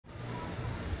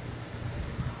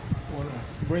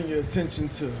bring your attention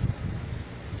to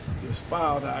this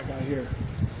file that I got here,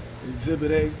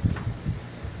 Exhibit A,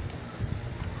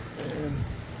 and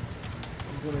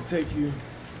I'm going to take you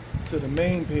to the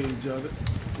main page of it,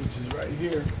 which is right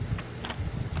here.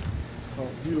 It's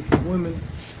called Beautiful Women.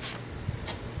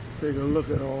 Take a look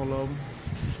at all of them.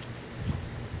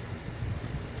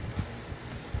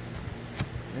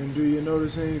 And do you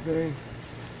notice anything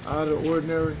out of the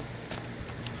ordinary?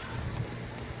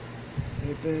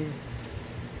 Anything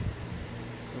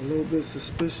a little bit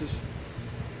suspicious?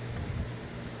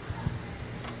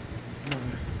 No.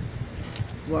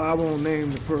 Well, I won't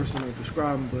name the person or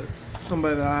describe them, but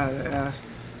somebody that I had asked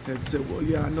had said, well,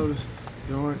 yeah, I noticed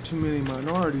there aren't too many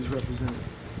minorities represented.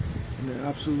 And they're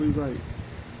absolutely right.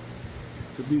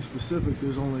 To be specific,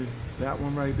 there's only that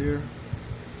one right there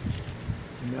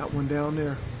and that one down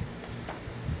there.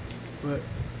 But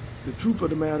the truth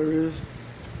of the matter is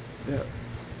that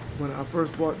when I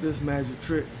first bought this magic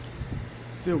trick,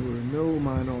 there were no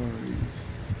minorities.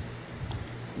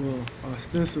 Well,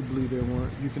 ostensibly there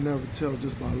weren't. You can never tell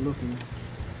just by looking.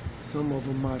 Some of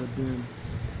them might have been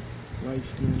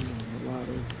light-skinned or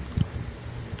mulatto.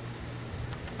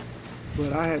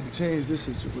 But I had to change this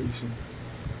situation.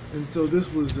 And so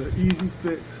this was an easy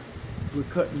fix with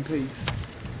cut and paste.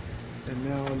 And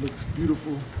now it looks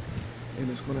beautiful, and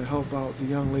it's going to help out the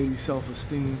young lady's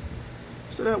self-esteem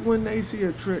so that when they see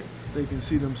a trick, they can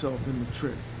see themselves in the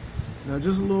trick. Now,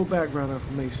 just a little background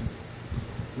information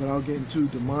without getting too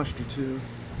demonstrative.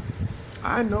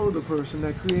 I know the person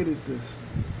that created this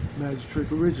magic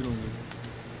trick originally.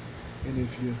 And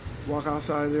if you walk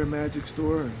outside their magic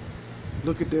store and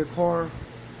look at their car,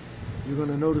 you're going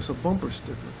to notice a bumper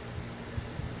sticker.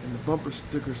 And the bumper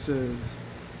sticker says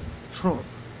Trump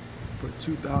for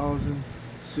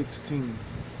 2016.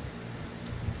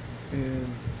 And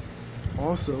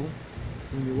also,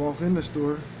 when you walk in the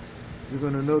store, you're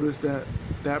going to notice that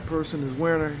that person is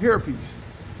wearing a hairpiece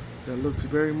that looks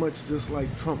very much just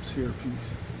like Trump's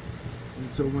hairpiece.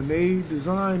 And so when they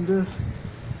designed this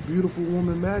Beautiful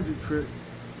Woman magic trick,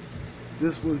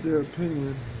 this was their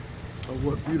opinion of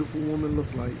what Beautiful Woman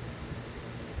looked like.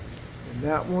 And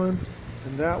that one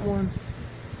and that one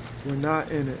were not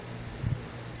in it.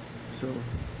 So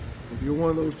if you're one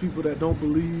of those people that don't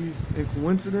believe in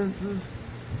coincidences,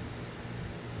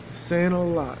 it's saying a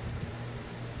lot.